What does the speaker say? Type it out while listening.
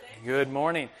Good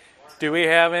morning. Do we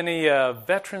have any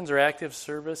veterans or active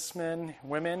servicemen,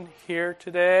 women here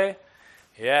today?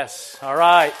 Yes. All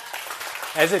right.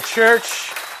 As a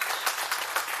church,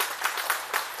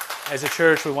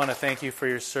 we want to thank you for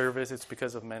your service. It's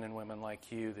because of men and women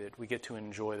like you that we get to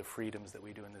enjoy the freedoms that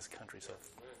we do in this country. So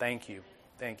thank you.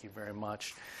 Thank you very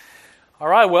much. All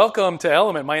right, welcome to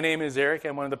Element. My name is Eric.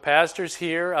 I'm one of the pastors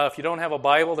here. If you don't have a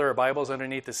Bible, there are Bibles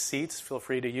underneath the seats. Feel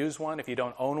free to use one. If you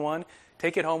don't own one,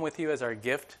 take it home with you as our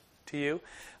gift to you.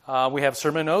 We have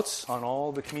sermon notes on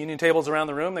all the communion tables around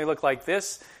the room. They look like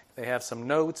this. They have some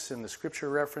notes and the scripture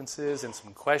references and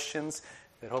some questions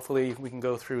that hopefully we can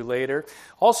go through later.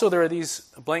 Also, there are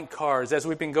these blank cards. As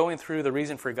we've been going through the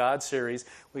Reason for God series,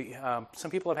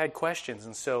 some people have had questions,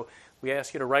 and so we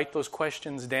ask you to write those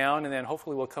questions down, and then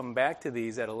hopefully we'll come back to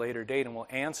these at a later date, and we'll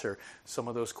answer some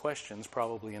of those questions,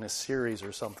 probably in a series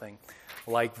or something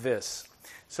like this.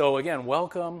 So again,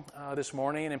 welcome this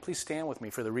morning, and please stand with me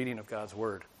for the reading of God's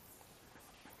Word.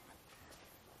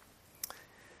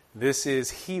 This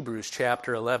is Hebrews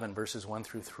chapter 11, verses 1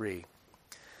 through 3.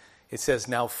 It says,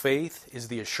 "Now faith is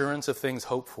the assurance of things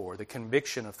hoped for, the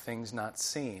conviction of things not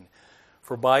seen.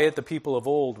 For by it the people of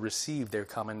old received their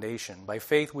commendation. By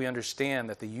faith we understand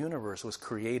that the universe was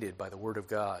created by the Word of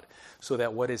God, so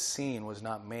that what is seen was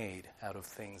not made out of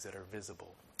things that are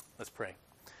visible." Let's pray.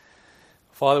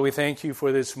 Father, we thank you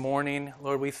for this morning.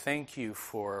 Lord, we thank you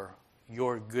for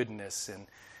your goodness, and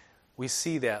we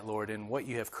see that, Lord, in what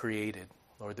you have created.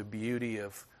 Lord, the beauty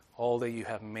of all that you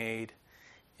have made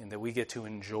and that we get to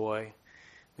enjoy.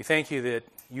 We thank you that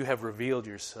you have revealed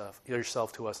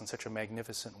yourself to us in such a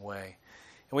magnificent way.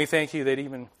 And we thank you that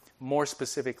even more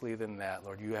specifically than that,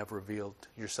 Lord, you have revealed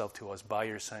yourself to us by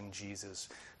your Son, Jesus,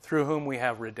 through whom we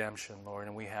have redemption, Lord,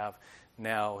 and we have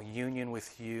now union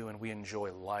with you, and we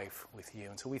enjoy life with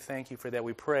you. And so we thank you for that.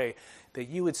 We pray that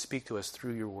you would speak to us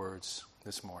through your words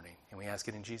this morning, and we ask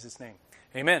it in Jesus' name.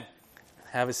 Amen.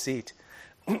 Have a seat.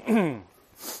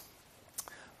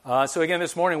 So again,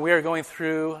 this morning we are going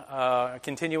through,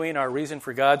 continuing our Reason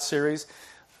for God series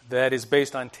that is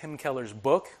based on Tim Keller's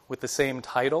book with the same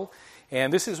title.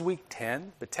 And this is week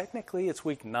 10, but technically it's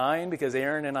week 9 because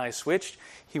Aaron and I switched.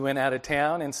 He went out of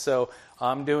town, and so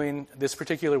I'm doing this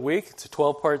particular week. It's a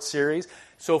 12-part series.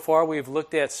 So far we've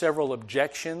looked at several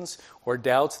objections or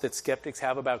doubts that skeptics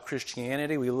have about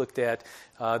Christianity. We looked at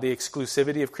the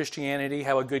exclusivity of Christianity,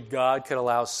 how a good God could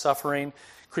allow suffering,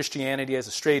 Christianity as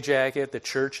a straitjacket, the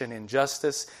church and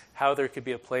injustice, how there could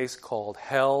be a place called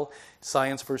hell,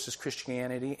 science versus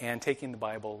Christianity, and taking the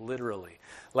Bible literally.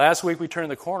 Last week we turned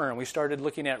the corner and we started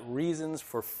looking at reasons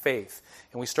for faith,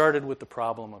 and we started with the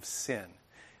problem of sin.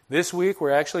 This week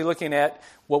we're actually looking at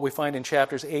what we find in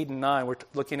chapters 8 and 9. We're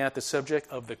looking at the subject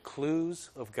of the clues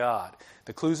of God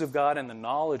and the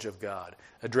knowledge of God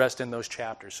addressed in those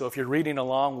chapters. So if you're reading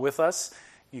along with us,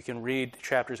 you can read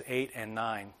chapters 8 and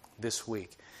 9 this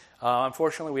week.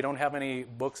 Unfortunately, we don't have any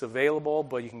books available,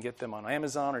 but you can get them on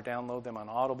Amazon or download them on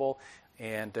Audible,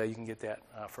 and you can get that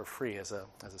for free as a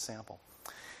sample.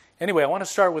 Anyway, I want to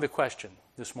start with a question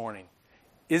this morning.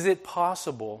 Is it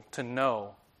possible to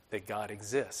know that God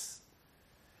exists?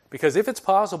 Because if it's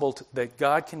possible that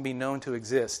God can be known to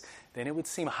exist, then it would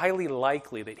seem highly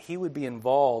likely that he would be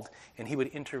involved and he would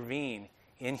intervene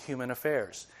in human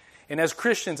affairs. And as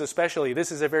Christians especially,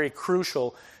 this is a very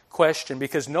crucial question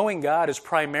because knowing God is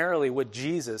primarily what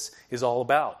Jesus is all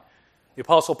about. The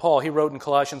Apostle Paul, he wrote in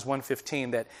Colossians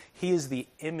 1:15 that he is the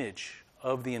image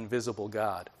of the invisible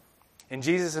God. And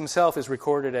Jesus himself is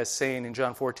recorded as saying in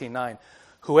John 14:9,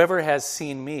 "Whoever has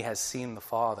seen me has seen the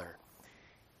Father."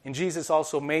 And Jesus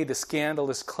also made the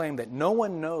scandalous claim that no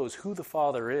one knows who the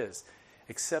Father is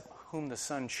except the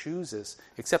Son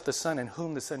in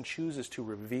whom the Son chooses to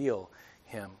reveal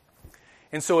him.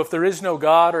 And so if there is no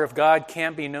God, or if God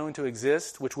can't be known to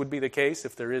exist, which would be the case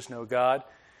if there is no God,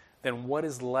 then what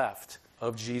is left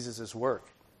of Jesus' work?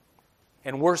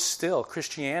 And worse still,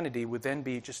 Christianity would then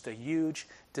be just a huge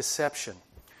deception.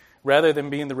 Rather than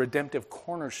being the redemptive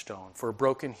cornerstone for a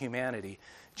broken humanity,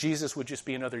 Jesus would just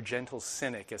be another gentle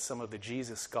cynic, as some of the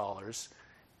Jesus scholars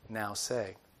now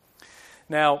say.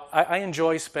 Now, I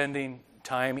enjoy spending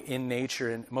time in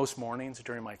nature, and most mornings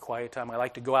during my quiet time I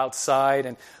like to go outside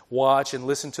and watch and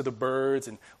listen to the birds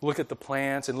and look at the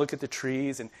plants and look at the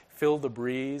trees and feel the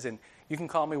breeze. And you can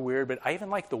call me weird, but I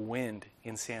even like the wind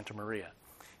in Santa Maria.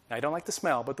 Now, I don't like the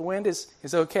smell, but the wind is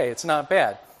okay. It's not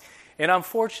bad. And I'm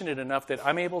fortunate enough that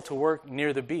I'm able to work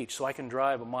near the beach, so I can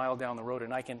drive a mile down the road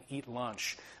and I can eat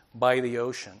lunch by the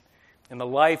ocean. And the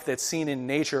life that's seen in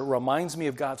nature reminds me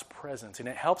of God's presence, and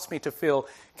it helps me to feel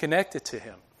connected to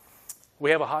him. We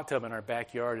have a hot tub in our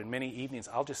backyard, and many evenings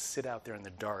I'll just sit out there in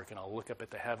the dark and I'll look up at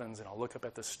the heavens and I'll look up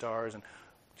at the stars and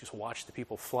just watch the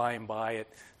people flying by at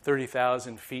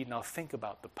 30,000 feet, and I'll think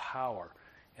about the power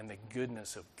and the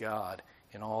goodness of God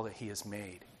in all that He has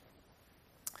made.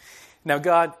 Now,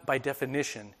 God, by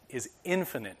definition, is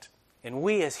infinite. And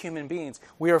we as human beings,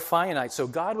 we are finite. So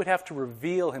God would have to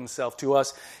reveal Himself to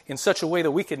us in such a way that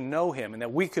we could know Him and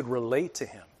that we could relate to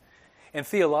Him. And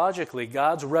theologically,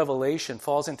 God's revelation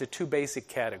falls into two basic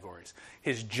categories.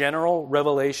 His general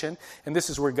revelation, and this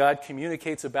is where God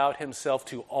communicates about Himself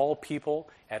to all people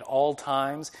at all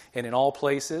times and in all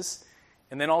places.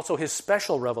 And then also His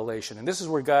special revelation, and this is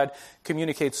where God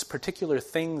communicates particular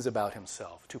things about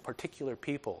Himself to particular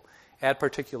people at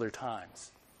particular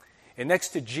times. And next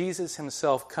to Jesus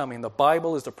Himself coming, the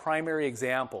Bible is the primary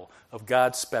example of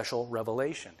God's special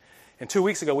revelation. And 2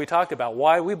 weeks ago, we talked about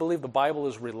why we believe the Bible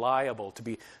is reliable, to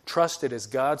be trusted as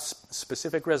God's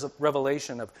specific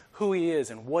revelation of who He is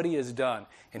and what He has done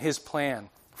and His plan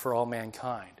for all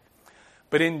mankind.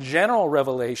 But in general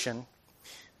revelation,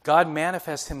 God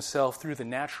manifests Himself through the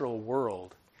natural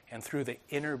world and through the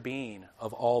inner being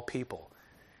of all people.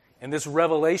 And this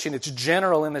revelation, it's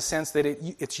general in the sense that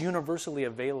it's universally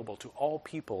available to all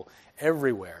people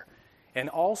everywhere. And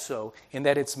also in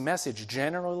that its message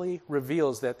generally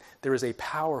reveals that there is a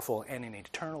powerful and an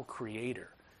eternal Creator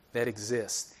that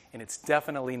exists. And it's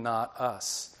definitely not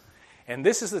us. And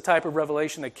this is the type of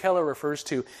revelation that Keller refers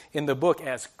to in the book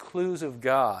as clues of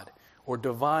God, or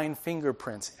divine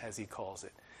fingerprints, as he calls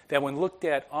it. That when looked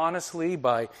at honestly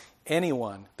by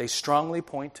anyone, they strongly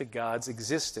point to God's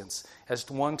existence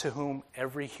as one to whom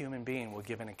every human being will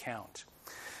give an account.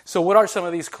 So what are some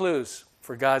of these clues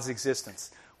for God's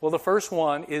existence? Well, the first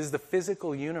one is the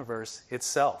physical universe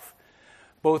itself.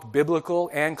 Both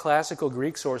biblical and classical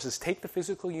Greek sources take the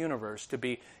physical universe to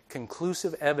be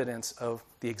conclusive evidence of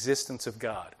the existence of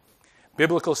God.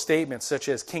 Biblical statements such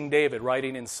as King David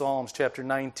writing in Psalms chapter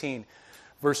 19,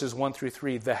 verses 1 through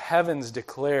 3, "The heavens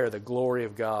declare the glory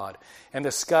of God, and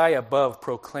the sky above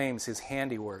proclaims His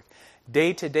handiwork.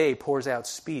 Day to day pours out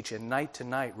speech, and night to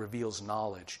night reveals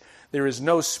knowledge. There is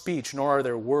no speech, nor are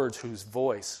there words whose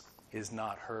voice is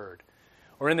not heard."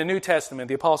 Or in the New Testament,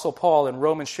 the Apostle Paul in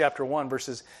Romans chapter 1,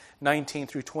 verses 19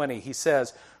 through 20, he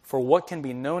says, "For what can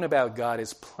be known about God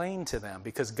is plain to them,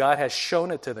 because God has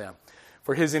shown it to them.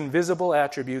 For His invisible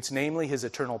attributes, namely His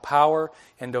eternal power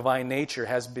and divine nature,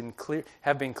 have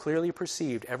been clearly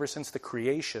perceived ever since the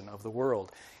creation of the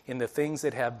world in the things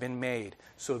that have been made,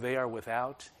 so they are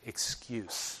without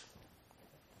excuse."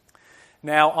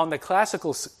 Now, on the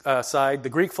classical side, the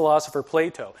Greek philosopher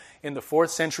Plato, in the 4th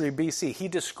century BC, he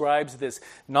describes this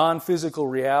non-physical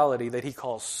reality that he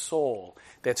calls soul,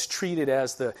 that's treated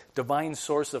as the divine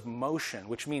source of motion,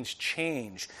 which means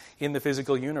change in the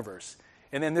physical universe.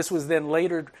 And then this was then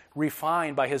later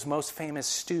refined by his most famous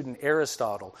student,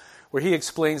 Aristotle, where he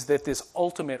explains that this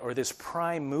ultimate or this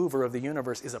prime mover of the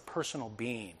universe is a personal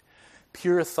being.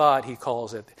 Pure thought, he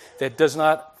calls it, that does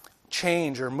not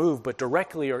change or move, but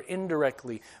directly or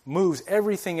indirectly moves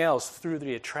everything else through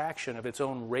the attraction of its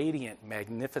own radiant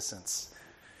magnificence.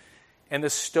 And the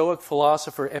Stoic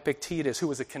philosopher Epictetus, who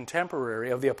was a contemporary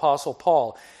of the Apostle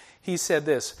Paul, he said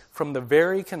this, "From the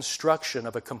very construction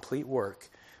of a complete work,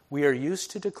 we are used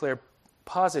to declare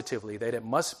positively that it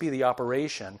must be the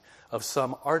operation of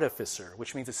some artificer,"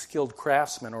 which means a skilled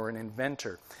craftsman or an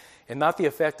inventor, "and not the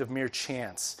effect of mere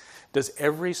chance. Does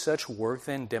every such work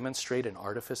then demonstrate an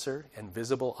artificer and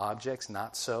visible objects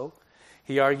not so?"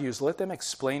 He argues, "Let them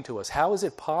explain to us, how is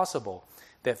it possible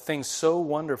that things so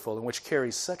wonderful and which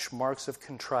carry such marks of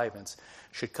contrivance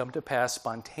should come to pass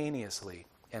spontaneously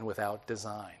and without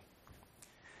design?"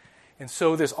 And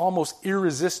so this almost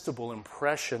irresistible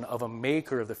impression of a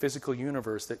maker of the physical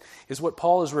universe that is what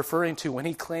Paul is referring to when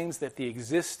he claims that the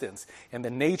existence and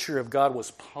the nature of God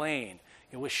was plain.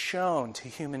 It was shown to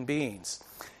human beings.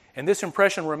 And this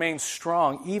impression remains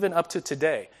strong even up to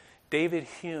today. David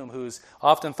Hume, who's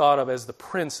often thought of as the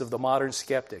prince of the modern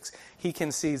skeptics, he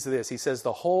concedes this. He says,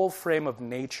 "The whole frame of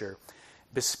nature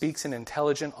bespeaks an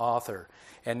intelligent author,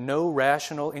 and no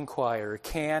rational inquirer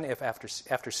can, if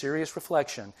after serious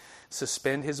reflection,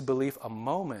 suspend his belief a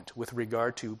moment with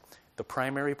regard to the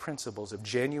primary principles of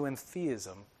genuine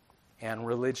theism and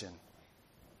religion."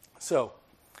 So,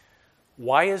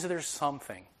 why is there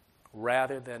something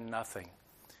rather than nothing?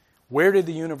 Where did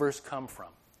the universe come from?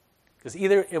 Because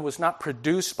either it was not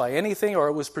produced by anything or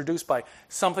it was produced by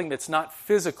something that's not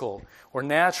physical or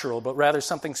natural, but rather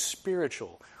something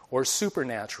spiritual or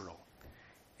supernatural.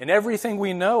 And everything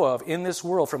we know of in this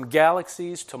world, from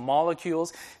galaxies to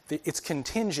molecules, it's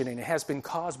contingent and it has been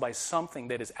caused by something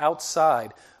that is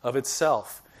outside of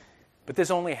itself. But this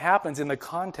only happens in the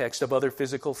context of other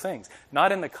physical things,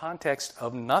 not in the context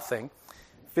of nothing.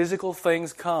 Physical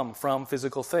things come from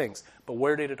physical things. But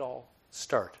where did it all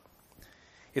start?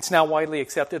 It's now widely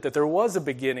accepted that there was a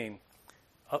beginning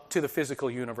up to the physical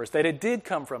universe, that it did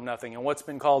come from nothing and what's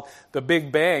been called the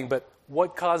Big Bang. But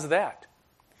what caused that?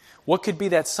 What could be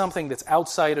that something that's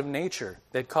outside of nature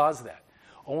that caused that?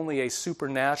 Only a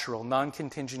supernatural,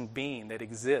 non-contingent being that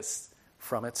exists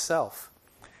from itself.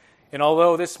 And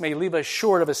although this may leave us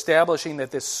short of establishing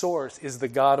that this source is the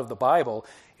God of the Bible,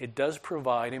 it does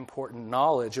provide important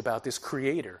knowledge about this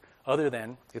creator, other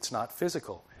than it's not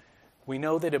physical. We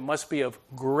know that it must be of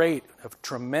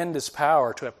tremendous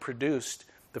power to have produced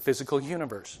the physical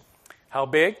universe. How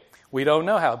big? We don't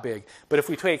know how big. But if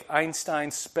we take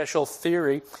Einstein's special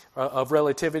theory of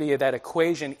relativity, that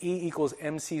equation E equals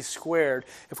mc squared,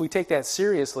 if we take that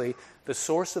seriously, the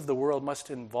source of the world must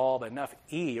involve enough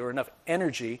E, or enough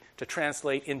energy, to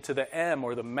translate into the m,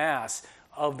 or the mass,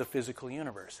 of the physical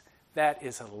universe. That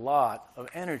is a lot of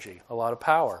energy, a lot of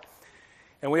power.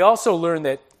 And we also learn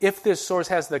that if this source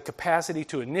has the capacity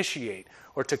to initiate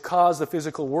or to cause the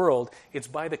physical world, it's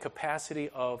by the capacity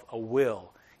of a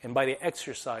will and by the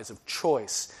exercise of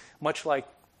choice, much like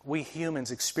we humans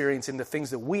experience in the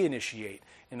things that we initiate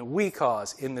and that we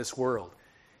cause in this world.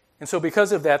 And so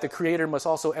because of that, the Creator must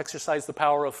also exercise the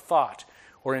power of thought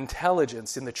or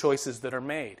intelligence in the choices that are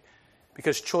made,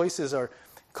 because choices are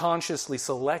consciously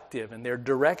selective and they're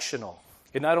directional.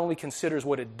 It not only considers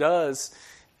what it does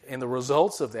and the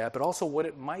results of that, but also what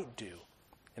it might do.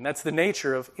 And that's the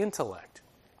nature of intellect.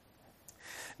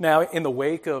 Now, in the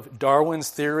wake of Darwin's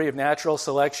theory of natural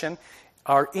selection,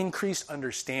 our increased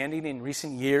understanding in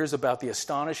recent years about the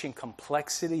astonishing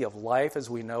complexity of life as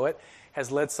we know it has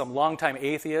led some longtime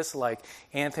atheists like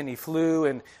Anthony Flew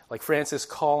and like Francis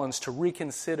Collins to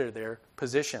reconsider their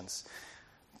positions.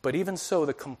 But even so,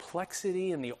 the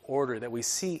complexity and the order that we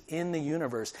see in the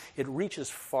universe, it reaches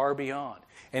far beyond.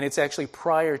 And it's actually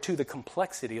prior to the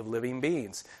complexity of living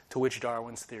beings, to which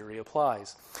Darwin's theory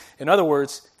applies. In other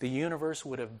words, the universe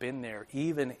would have been there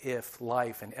even if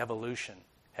life and evolution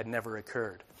had never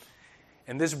occurred.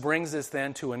 And this brings us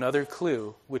then to another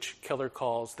clue, which Keller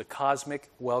calls the cosmic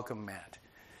welcome mat.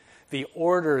 The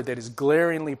order that is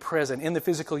glaringly present in the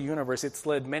physical universe, it's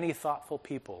led many thoughtful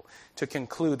people to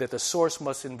conclude that the source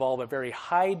must involve a very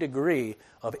high degree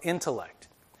of intellect.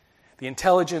 The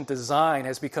intelligent design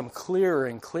has become clearer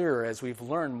and clearer as we've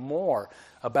learned more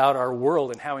about our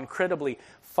world and how incredibly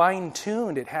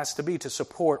fine-tuned it has to be to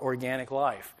support organic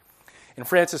life. In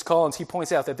Francis Collins, he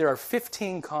points out that there are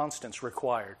 15 constants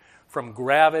required, from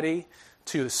gravity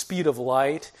to the speed of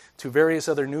light, to various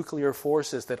other nuclear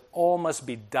forces that all must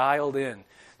be dialed in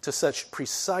to such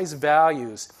precise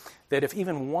values that if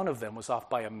even one of them was off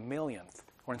by a millionth,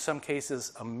 or in some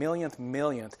cases a millionth,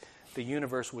 the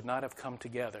universe would not have come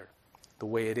together the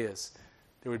way it is.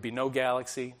 There would be no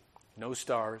galaxy, no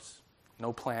stars,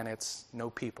 no planets, no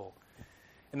people.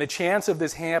 And the chance of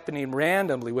this happening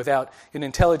randomly without an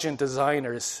intelligent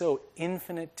designer is so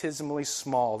infinitesimally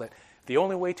small that the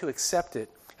only way to accept it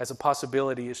as a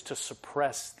possibility is to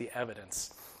suppress the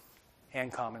evidence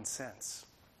and common sense.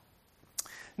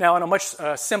 Now, on a much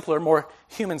simpler, more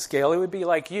human scale, it would be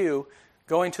like you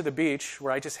going to the beach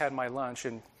where I just had my lunch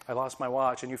and I lost my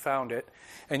watch and you found it,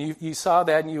 and you saw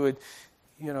that and you would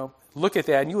look at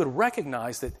that and you would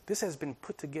recognize that this has been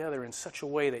put together in such a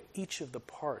way that each of the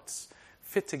parts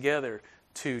fit together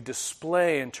to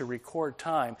display and to record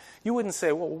time. You wouldn't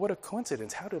say, well, what a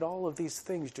coincidence. How did all of these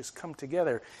things just come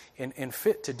together and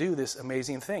fit to do this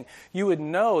amazing thing? You would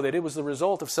know that it was the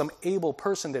result of some able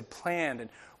person that planned and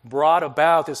brought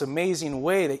about this amazing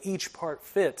way that each part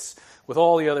fits with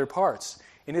all the other parts.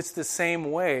 And it's the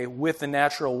same way with the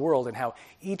natural world and how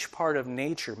each part of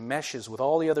nature meshes with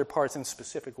all the other parts in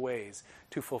specific ways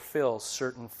to fulfill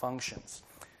certain functions.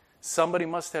 Somebody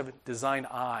must have designed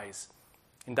eyes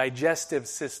and digestive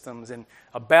systems and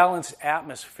a balanced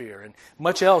atmosphere and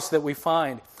much else that we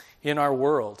find in our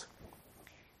world.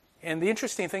 And the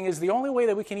interesting thing is the only way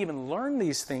that we can even learn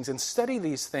these things and study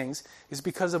these things is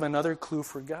because of another clue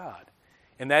for God.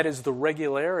 And that is the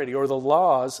regularity or the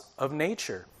laws of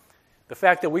nature. The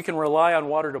fact that we can rely on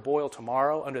water to boil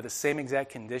tomorrow under the same exact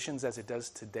conditions as it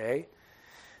does today,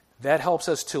 that helps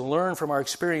us to learn from our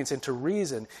experience and to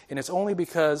reason. And it's only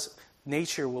because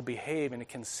nature will behave in a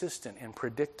consistent and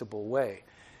predictable way.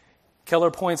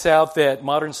 Keller points out that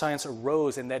modern science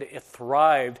arose and that it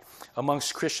thrived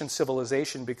amongst Christian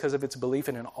civilization because of its belief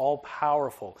in an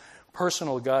all-powerful,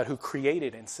 personal God who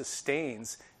created and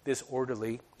sustains this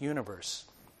orderly universe.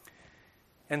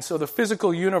 And so the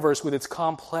physical universe, with its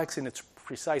complex and its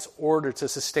precise order to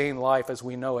sustain life as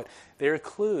we know it. They are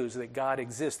clues that God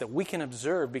exists, that we can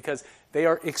observe because they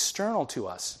are external to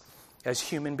us as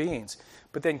human beings.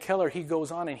 But then Keller, he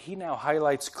goes on and he now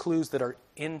highlights clues that are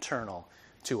internal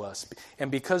to us. And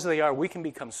because they are, we can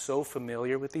become so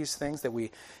familiar with these things that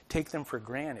we take them for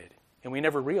granted. And we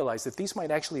never realize that these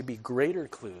might actually be greater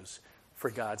clues for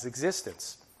God's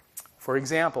existence. For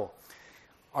example,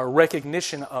 our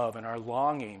recognition of and our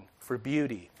longing for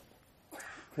beauty.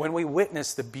 When we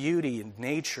witness the beauty in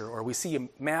nature, or we see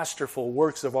masterful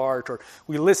works of art, or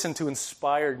we listen to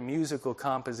inspired musical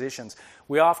compositions,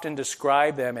 we often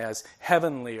describe them as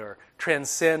heavenly or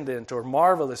transcendent or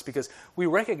marvelous because we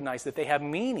recognize that they have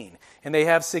meaning and they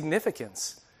have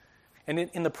significance. And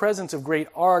in the presence of great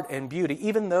art and beauty,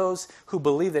 even those who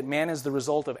believe that man is the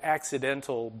result of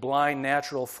accidental, blind,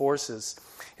 natural forces,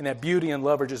 and that beauty and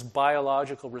love are just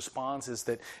biological responses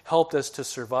that helped us to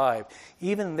survive,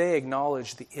 even they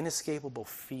acknowledge the inescapable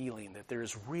feeling that there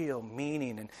is real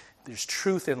meaning and there's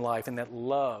truth in life and that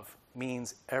love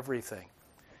means everything.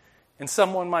 And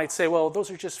someone might say, well,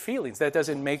 those are just feelings. That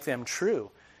doesn't make them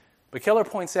true. But Keller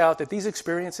points out that these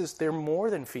experiences, they're more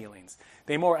than feelings.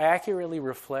 They more accurately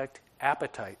reflect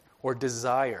appetite or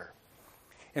desire.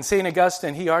 And St.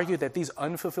 Augustine, he argued that these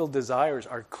unfulfilled desires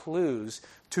are clues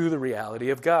to the reality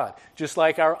of God, just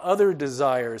like our other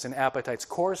desires and appetites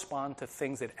correspond to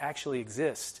things that actually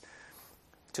exist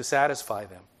to satisfy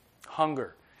them.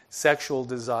 Hunger, sexual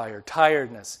desire,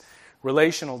 tiredness,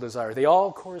 relational desire, they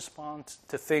all correspond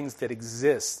to things that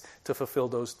exist to fulfill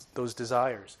those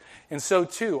desires. And so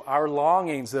too, our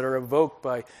longings that are evoked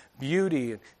by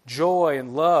beauty and joy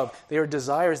and love, they are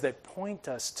desires that point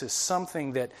us to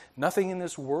something that nothing in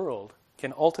this world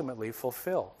can ultimately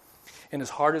fulfill. And as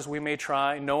hard as we may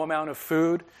try, no amount of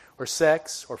food or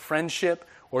sex or friendship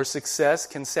or success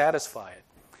can satisfy it.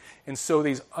 And so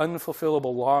these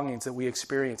unfulfillable longings that we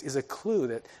experience is a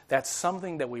clue that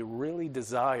something that we really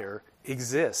desire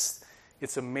exists.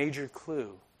 It's a major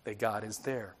clue that God is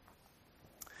there.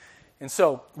 And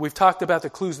so we've talked about the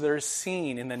clues that are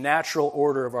seen in the natural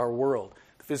order of our world,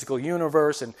 the physical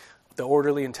universe and the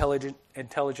orderly,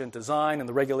 intelligent design and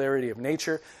the regularity of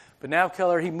nature. But now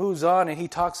Keller, he moves on and he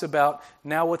talks about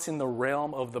now what's in the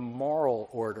realm of the moral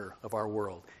order of our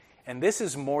world. And this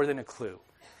is more than a clue.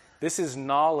 This is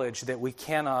knowledge that we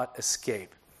cannot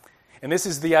escape. And this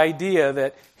is the idea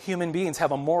that human beings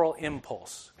have a moral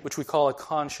impulse, which we call a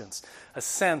conscience, a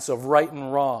sense of right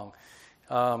and wrong,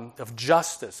 of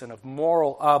justice and of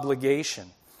moral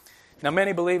obligation. Now,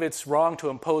 many believe it's wrong to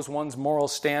impose one's moral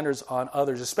standards on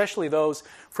others, especially those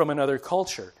from another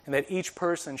culture, and that each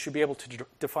person should be able to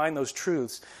define those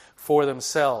truths for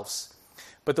themselves.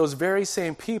 But those very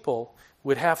same people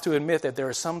would have to admit that there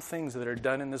are some things that are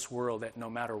done in this world that no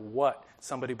matter what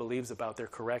somebody believes about their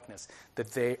correctness,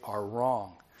 that they are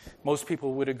wrong. Most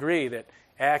people would agree that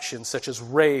actions such as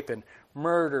rape and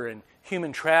murder and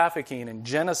human trafficking and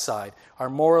genocide are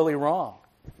morally wrong.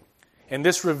 And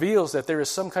this reveals that there is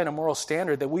some kind of moral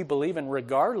standard that we believe in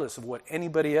regardless of what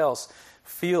anybody else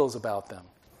feels about them.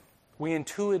 We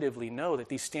intuitively know that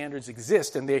these standards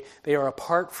exist and they are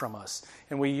apart from us.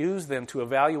 And we use them to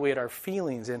evaluate our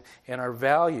feelings and our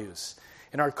values.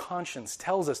 And our conscience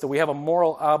tells us that we have a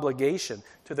moral obligation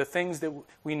to the things that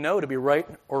we know to be right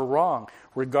or wrong,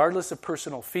 regardless of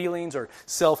personal feelings or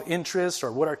self-interest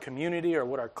or what our community or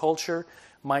what our culture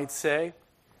might say.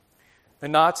 The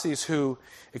Nazis who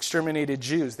exterminated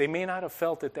Jews, they may not have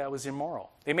felt that that was immoral.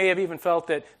 They may have even felt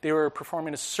that they were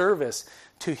performing a service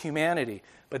to humanity.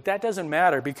 But that doesn't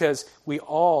matter because we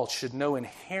all should know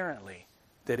inherently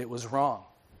that it was wrong.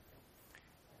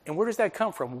 And where does that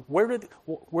come from?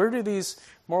 Where do these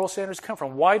moral standards come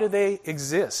from? Why do they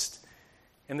exist?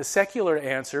 And the secular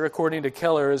answer, according to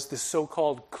Keller, is the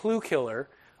so-called clue killer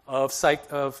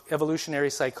of evolutionary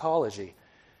psychology.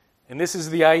 And this is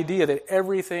the idea that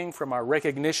everything from our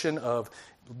recognition of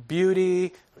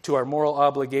beauty to our moral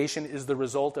obligation is the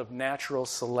result of natural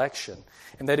selection,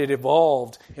 and that it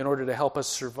evolved in order to help us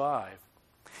survive.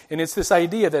 And it's this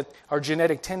idea that our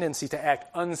genetic tendency to act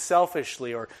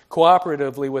unselfishly or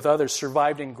cooperatively with others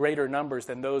survived in greater numbers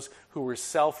than those who were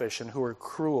selfish and who were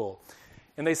cruel.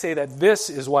 And they say that this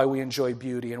is why we enjoy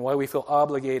beauty and why we feel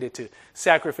obligated to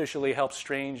sacrificially help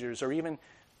strangers or even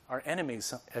our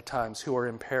enemies at times who are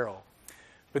in peril.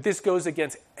 But this goes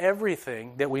against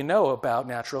everything that we know about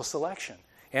natural selection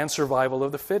and survival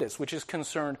of the fittest, which is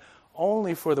concerned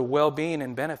only for the well-being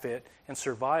and benefit and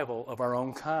survival of our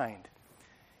own kind.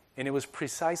 And it was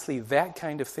precisely that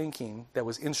kind of thinking that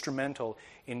was instrumental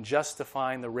in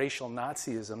justifying the racial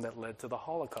Nazism that led to the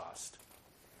Holocaust.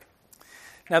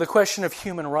 Now, the question of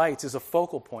human rights is a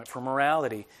focal point for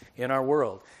morality in our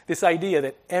world. This idea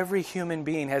that every human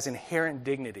being has inherent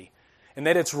dignity and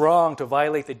that it's wrong to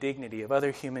violate the dignity of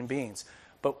other human beings.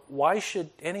 But why should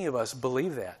any of us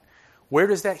believe that? Where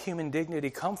does that human dignity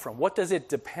come from? What does it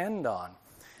depend on?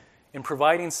 In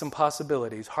providing some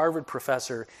possibilities, Harvard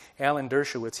professor Alan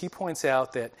Dershowitz, he points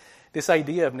out that this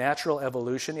idea of natural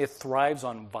evolution, it thrives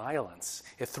on violence.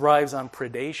 It thrives on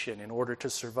predation in order to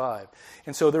survive.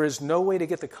 And so there is no way to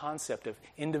get the concept of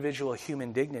individual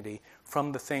human dignity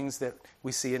from the things that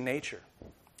we see in nature.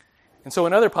 And so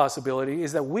another possibility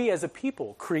is that we as a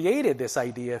people created this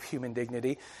idea of human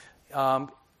dignity,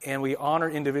 and we honor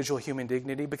individual human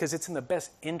dignity because it's in the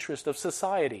best interest of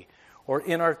society or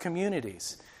in our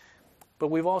communities. But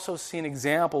we've also seen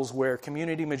examples where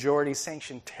community majorities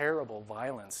sanction terrible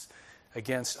violence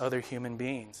against other human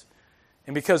beings.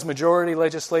 And because majority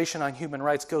legislation on human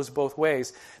rights goes both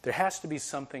ways, there has to be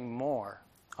something more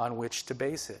on which to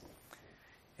base it.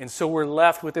 And so we're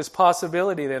left with this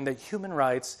possibility then that human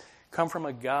rights come from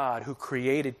a God who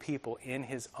created people in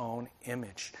his own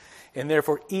image. And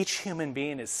therefore each human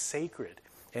being is sacred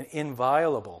and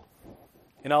inviolable.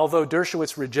 And although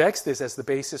Dershowitz rejects this as the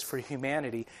basis for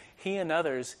humanity, he and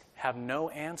others have no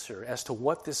answer as to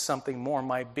what this something more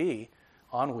might be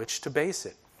on which to base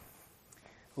it.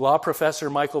 Law professor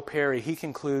Michael Perry, he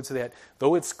concludes that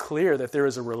though it's clear that there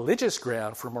is a religious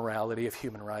ground for morality of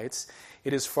human rights,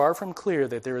 it is far from clear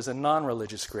that there is a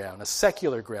non-religious ground, a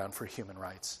secular ground for human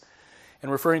rights.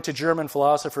 And referring to German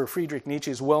philosopher Friedrich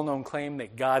Nietzsche's well-known claim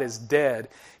that God is dead,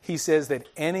 he says that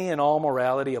any and all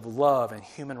morality of love and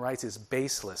human rights is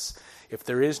baseless. If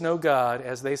there is no God,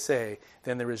 as they say,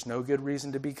 then there is no good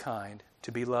reason to be kind,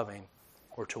 to be loving,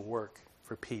 or to work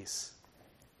for peace.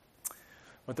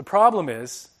 But the problem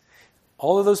is,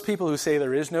 all of those people who say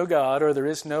there is no God or there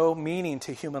is no meaning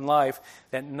to human life,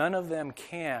 that none of them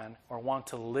can or want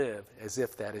to live as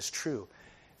if that is true.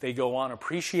 They go on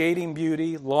appreciating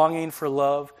beauty, longing for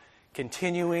love,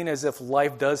 continuing as if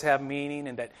life does have meaning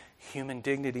and that human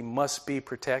dignity must be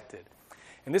protected.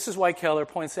 And this is why Keller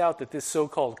points out that this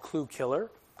so-called clue killer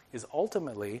is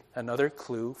ultimately another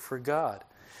clue for God.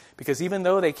 Because even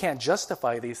though they can't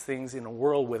justify these things in a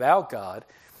world without God,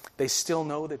 they still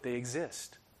know that they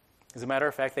exist. As a matter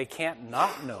of fact, they can't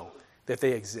not know that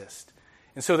they exist.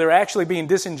 And so they're actually being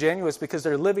disingenuous because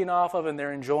they're living off of and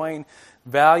they're enjoying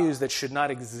values that should not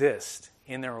exist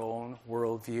in their own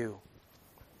worldview.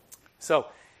 So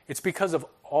it's because of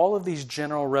all of these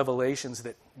general revelations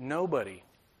that nobody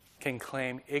can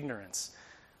claim ignorance.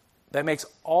 That makes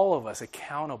all of us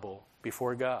accountable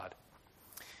before God.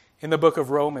 In the book of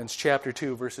Romans, chapter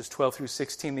 2, verses 12 through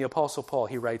 16, the Apostle Paul,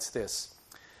 he writes this.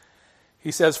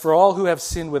 He says, "For all who have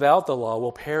sinned without the law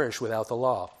will perish without the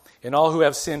law, and all who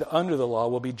have sinned under the law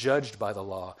will be judged by the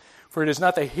law. For it is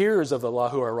not the hearers of the law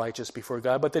who are righteous before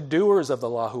God, but the doers of the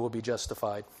law who will be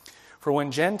justified. For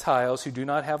when Gentiles who do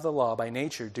not have the law by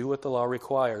nature do what the law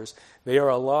requires, they are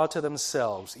a law to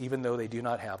themselves, even though they do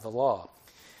not have the law.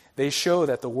 They show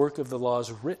that the work of the law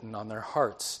is written on their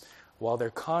hearts, while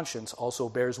their conscience also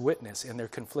bears witness, and their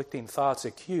conflicting thoughts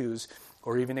accuse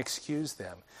or even excuse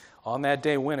them. On that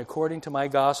day when, according to my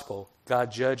gospel,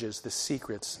 God judges the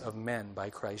secrets of men by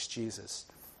Christ Jesus."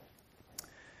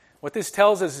 What this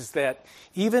tells us is that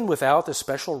even without the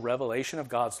special revelation of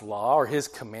God's law or his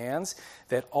commands,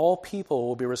 that all people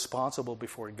will be responsible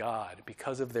before God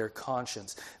because of their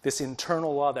conscience, this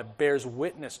internal law that bears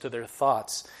witness to their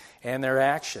thoughts and their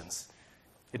actions.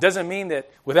 It doesn't mean that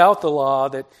without the law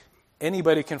that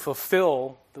anybody can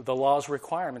fulfill the law's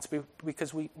requirements,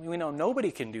 because we know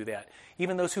nobody can do that.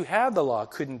 Even those who had the law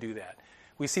couldn't do that.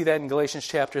 We see that in Galatians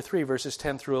chapter 3, verses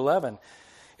 10 through 11.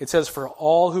 It says, "For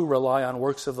all who rely on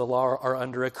works of the law are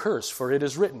under a curse, for it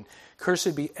is written,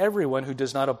 'Cursed be everyone who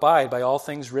does not abide by all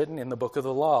things written in the book of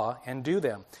the law and do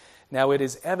them.' Now it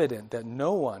is evident that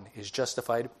no one is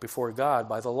justified before God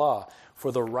by the law,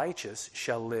 for the righteous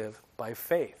shall live by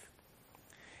faith."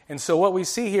 And so what we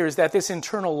see here is that this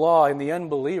internal law in the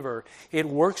unbeliever, it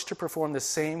works to perform the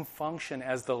same function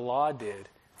as the law did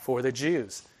for the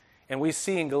Jews. And we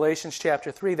see in Galatians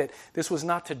chapter 3 that this was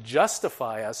not to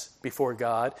justify us before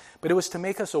God, but it was to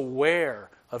make us aware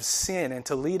of sin and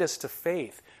to lead us to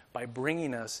faith by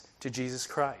bringing us to Jesus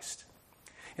Christ.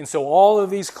 And so all of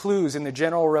these clues in the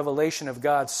general revelation of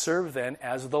God serve then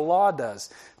as the law does,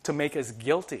 to make us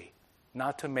guilty,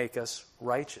 not to make us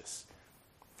righteous.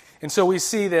 And so we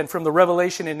see then from the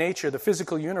revelation in nature, the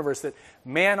physical universe, that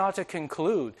man ought to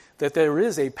conclude that there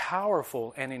is a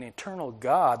powerful and an eternal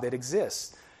God that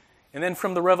exists. And then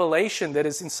from the revelation that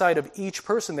is inside of each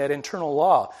person, that internal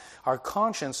law, our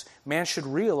conscience, man should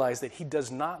realize that he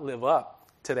does not live up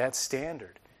to that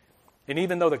standard. And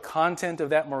even though the content of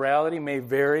that morality may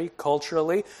vary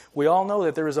culturally, we all know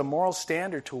that there is a moral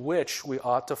standard to which we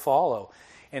ought to follow.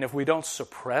 And if we don't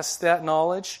suppress that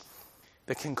knowledge,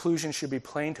 the conclusion should be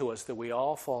plain to us that we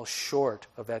all fall short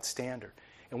of that standard.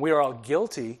 And we are all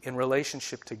guilty in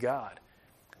relationship to God.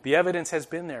 The evidence has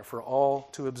been there for all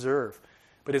to observe,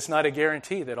 but it's not a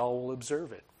guarantee that all will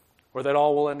observe it, or that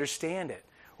all will understand it,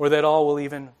 or that all will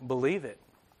even believe it.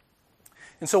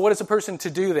 And so what is a person to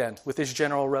do then with this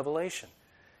general revelation?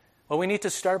 Well, we need to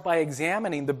start by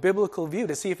examining the biblical view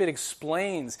to see if it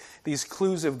explains these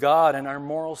clues of God and our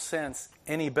moral sense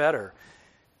any better.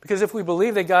 Because if we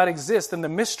believe that God exists, then the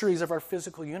mysteries of our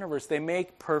physical universe, they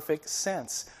make perfect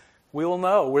sense. We will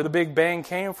know where the Big Bang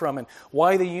came from and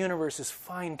why the universe is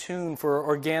fine-tuned for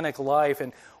organic life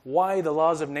and why the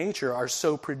laws of nature are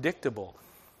so predictable.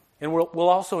 And we'll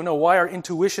also know why our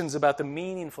intuitions about the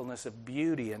meaningfulness of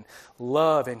beauty and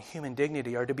love and human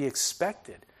dignity are to be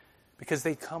expected, because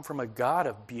they come from a God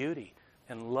of beauty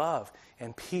and love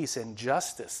and peace and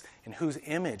justice, in whose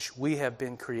image we have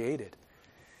been created.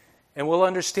 And we'll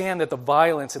understand that the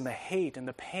violence and the hate and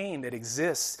the pain that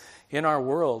exists in our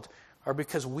world are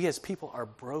because we as people are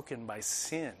broken by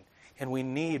sin and we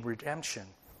need redemption.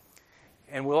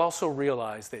 And we'll also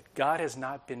realize that God has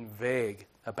not been vague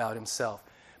about himself,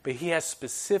 but he has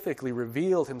specifically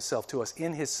revealed himself to us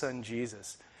in his Son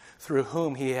Jesus, through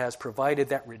whom he has provided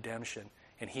that redemption,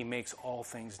 and he makes all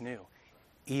things new,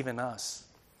 even us.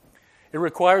 It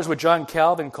requires what John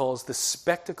Calvin calls the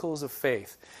spectacles of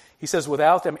faith. He says,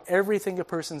 without them, everything a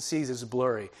person sees is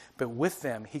blurry, but with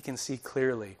them, he can see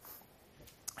clearly.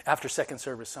 After second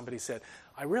service, somebody said,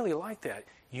 I really like that.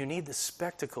 You need the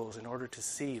spectacles in order to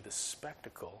see the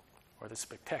spectacle or the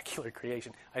spectacular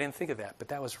creation. I didn't think of that, but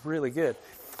that was really good.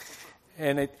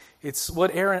 And it's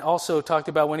what Aaron also talked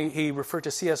about when he referred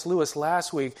to C.S. Lewis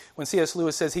last week, when C.S.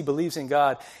 Lewis says he believes in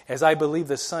God as I believe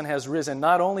the sun has risen,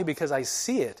 not only because I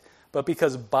see it, but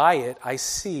because by it I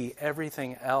see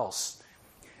everything else.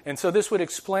 And so this would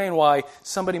explain why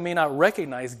somebody may not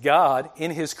recognize God in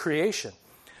his creation.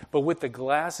 But with the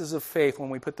glasses of faith, when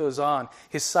we put those on,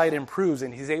 his sight improves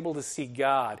and he's able to see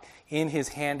God in his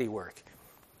handiwork.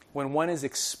 When one is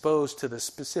exposed to the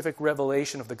specific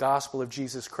revelation of the gospel of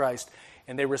Jesus Christ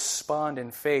and they respond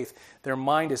in faith, their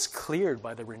mind is cleared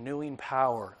by the renewing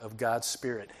power of God's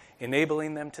Spirit,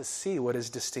 enabling them to see what is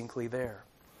distinctly there.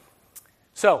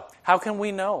 So, how can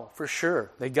we know for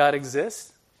sure that God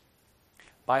exists?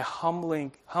 By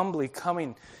humbly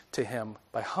coming to him,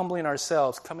 by humbling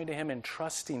ourselves, coming to him in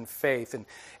trusting faith and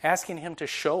asking him to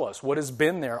show us what has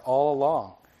been there all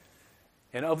along.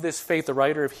 And of this faith, the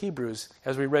writer of Hebrews,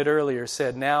 as we read earlier,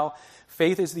 said, now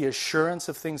faith is the assurance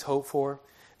of things hoped for,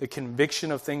 the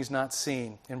conviction of things not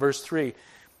seen. In verse 3,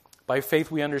 by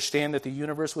faith we understand that the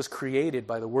universe was created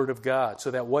by the word of God,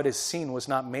 so that what is seen was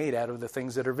not made out of the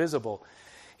things that are visible.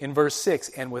 In verse 6,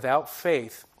 and without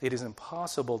faith it is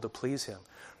impossible to please him.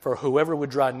 For whoever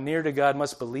would draw near to God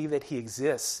must believe that he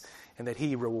exists and that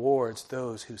he rewards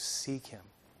those who seek him.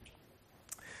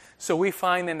 So we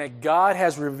find then that God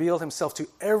has revealed himself to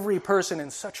every person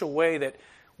in such a way that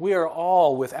we are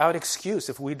all without excuse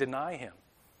if we deny him.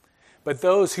 But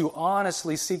those who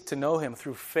honestly seek to know him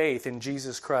through faith in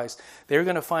Jesus Christ, they're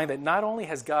going to find that not only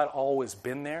has God always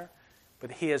been there,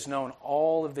 but he has known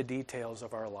all of the details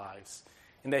of our lives,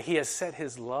 and that he has set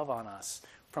his love on us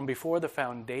from before the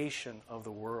foundation of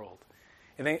the world.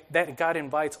 And that God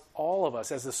invites all of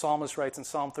us, as the psalmist writes in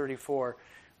Psalm 34,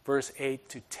 verse 8,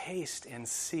 to taste and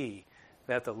see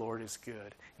that the Lord is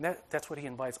good. And that's what he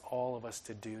invites all of us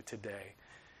to do today.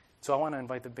 So I want to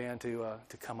invite the band to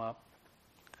come up.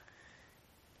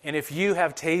 And if you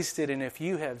have tasted and if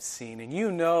you have seen and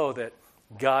you know that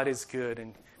God is good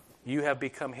and you have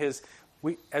become his,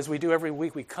 as we do every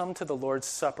week, we come to the Lord's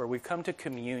Supper, we come to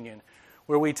communion,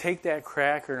 where we take that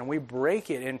cracker and we break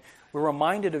it and we're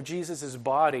reminded of Jesus'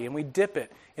 body and we dip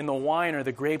it in the wine or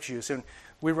the grape juice and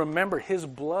we remember his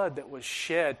blood that was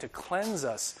shed to cleanse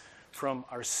us from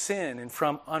our sin and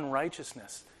from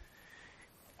unrighteousness.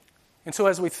 And so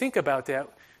as we think about that,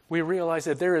 we realize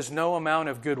that there is no amount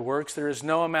of good works, there is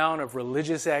no amount of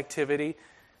religious activity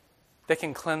that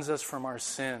can cleanse us from our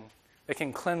sin, that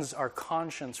can cleanse our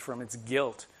conscience from its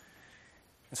guilt.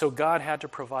 And so God had to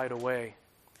provide a way.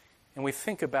 And we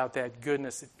think about that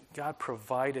goodness that God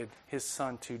provided his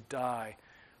Son to die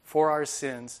for our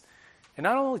sins. And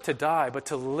not only to die, but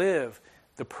to live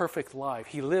the perfect life.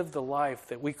 He lived the life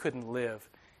that we couldn't live.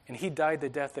 And he died the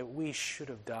death that we should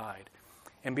have died.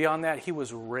 And beyond that, he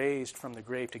was raised from the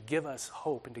grave to give us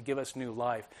hope and to give us new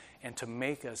life and to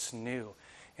make us new.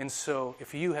 And so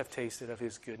if you have tasted of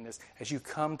his goodness, as you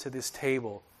come to this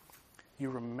table, you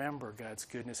remember God's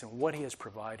goodness and what He has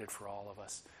provided for all of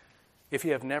us. If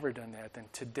you have never done that, then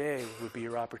today would be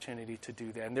your opportunity to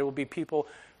do that. And there will be people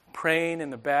praying in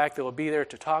the back that will be there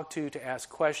to talk to ask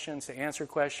questions, to answer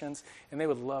questions, and they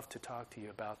would love to talk to you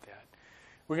about that.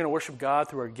 We're going to worship God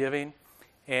through our giving,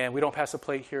 and we don't pass a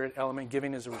plate here at Element.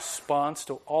 Giving is a response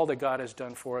to all that God has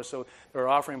done for us. So there are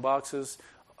offering boxes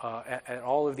at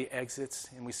all of the exits,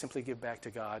 and we simply give back to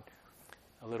God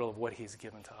a little of what He's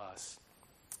given to us.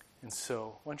 And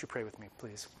so, why don't you pray with me,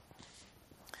 please?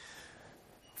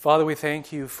 Father, we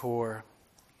thank you for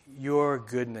your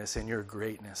goodness and your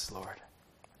greatness, Lord.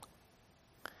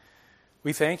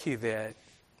 We thank you that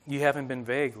you haven't been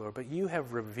vague, Lord, but you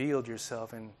have revealed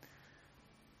yourself in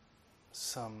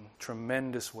some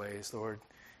tremendous ways, Lord.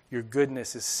 Your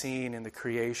goodness is seen in the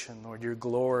creation, Lord. Your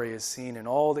glory is seen in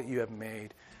all that you have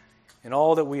made, in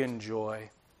all that we enjoy.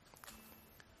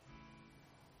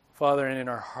 Father, and in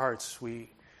our hearts, we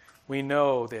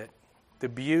know that the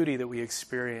beauty that we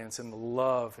experience and the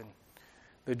love and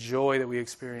the joy that we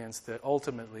experience, that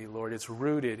ultimately, Lord, it's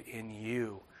rooted in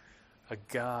you, a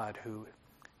God who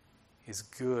is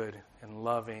good and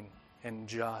loving and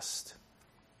just.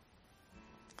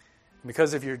 And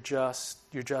because of your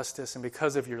justice and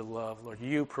because of your love, Lord,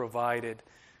 you provided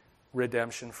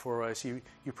redemption for us. You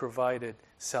provided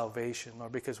salvation,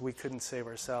 Lord, because we couldn't save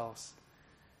ourselves.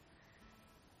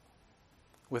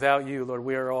 Without you, Lord,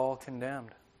 we are all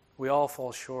condemned. We all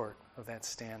fall short of that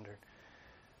standard.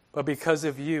 But because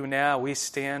of you, now we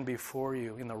stand before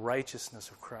you in the righteousness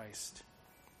of Christ,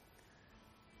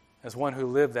 as one who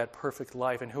lived that perfect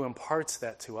life and who imparts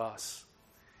that to us.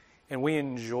 And we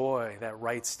enjoy that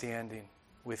right standing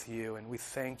with you, and we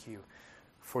thank you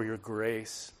for your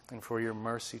grace and for your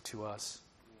mercy to us.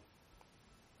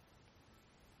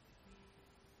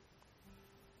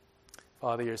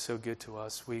 Father, you're so good to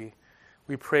us. We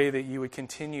pray that you would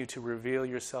continue to reveal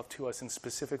yourself to us in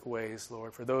specific ways,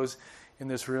 Lord. For those in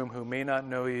this room who may not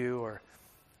know you or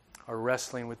are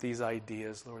wrestling with these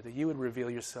ideas, Lord, that you would reveal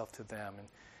yourself to them in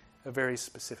a very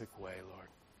specific way, Lord,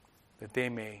 that they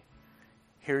may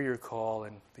hear your call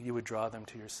and that you would draw them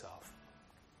to yourself.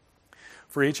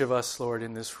 For each of us, Lord,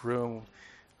 in this room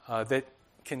that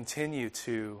continue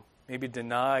to maybe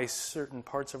deny certain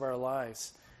parts of our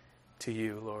lives to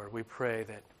you, Lord, we pray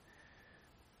that,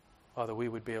 Father, we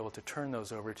would be able to turn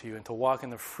those over to you and to walk in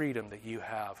the freedom that you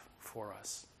have for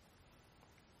us.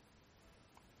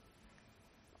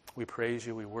 We praise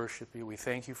you, we worship you, we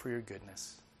thank you for your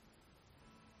goodness.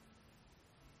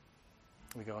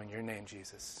 We go in your name,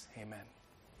 Jesus. Amen.